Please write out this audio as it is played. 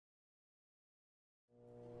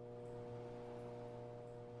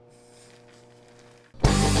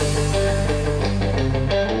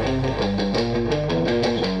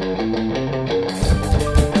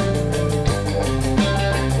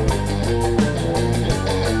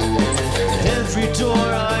Every door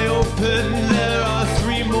I open, there are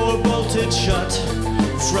 3 more bolted shut.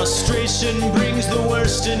 Frustration brings the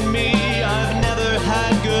worst in me. I've never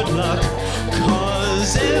had good luck,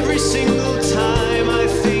 'cause every single time I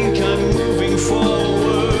think I'm moving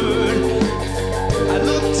forward, I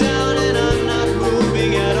look down and I'm not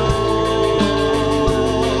moving at all.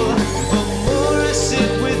 The more I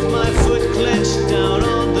sit with my foot clenched down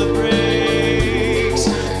on the brakes,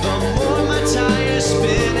 the more my tires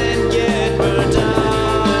spin and get burned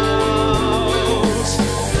out.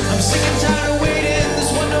 I'm sick and tired of waiting,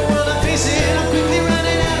 this wonder world I'm facing. I'm quickly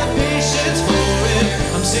running out of patience for it.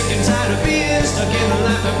 I'm sick and tired of being stuck in the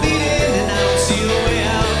life I'm leading, and I don't see the way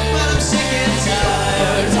out. But I'm sick and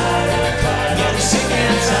tired, getting sick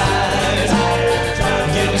and tired,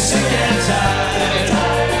 getting sick and tired,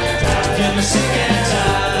 getting sick and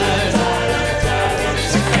tired.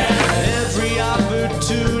 Every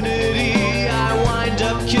opportunity I wind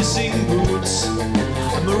up kissing boots,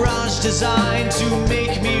 a mirage designed to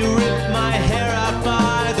make me rip my hair out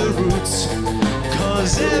by the roots.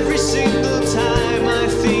 'Cause every single time I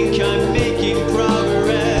think I'm making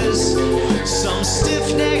progress, some stiff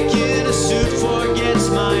neck in a suit forgets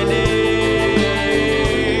my name.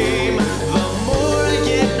 The more I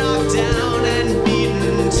get knocked down and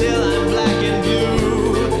beaten till I'm black and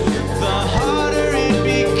blue, the harder it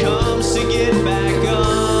becomes to get back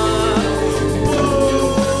up.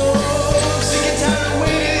 Whoa, sick and tired of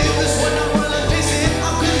waiting, this wonder world I'm facing.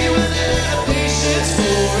 I'm quickly running out of patience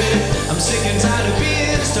for it. I'm sick and tired of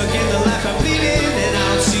being stuck in the life I'm leading, and I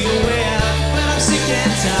don't see a way out. But I'm sick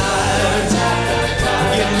and tired,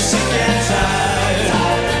 getting sick and tired,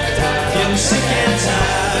 getting sick and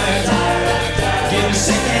tired, getting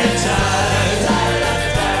sick and tired,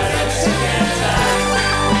 sick and tired.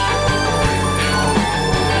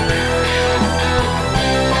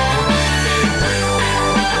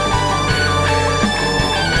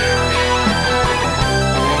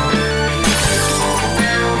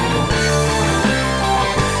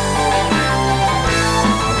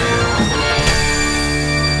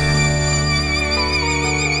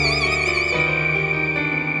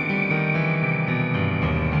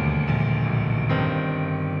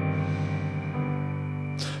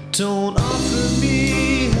 Don't offer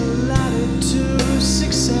me a ladder to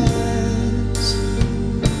success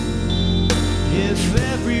if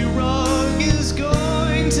every rung is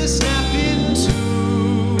going to snap in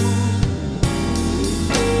two.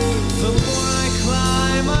 The more I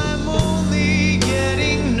climb, I'm only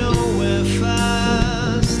getting nowhere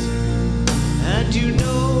fast, and you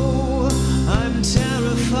know I'm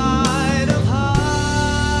terrified of heights.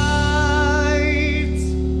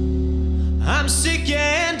 I'm sick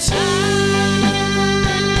and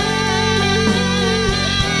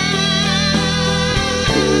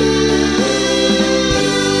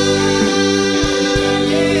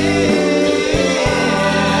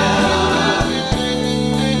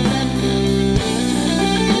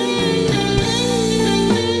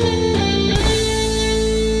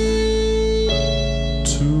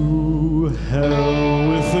hell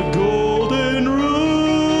with the golden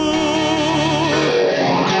rule.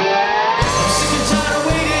 I'm sick and tired of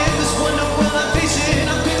waiting, this wonder world I'm facing.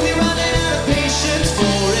 I'm quickly running out of patience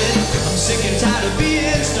for it. I'm sick and tired of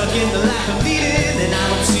being stuck in the life I'm leading, and I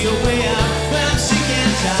don't see a way out. But I'm sick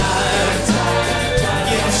and tired,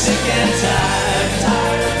 getting sick and tired,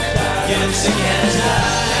 getting sick and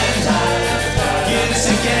tired.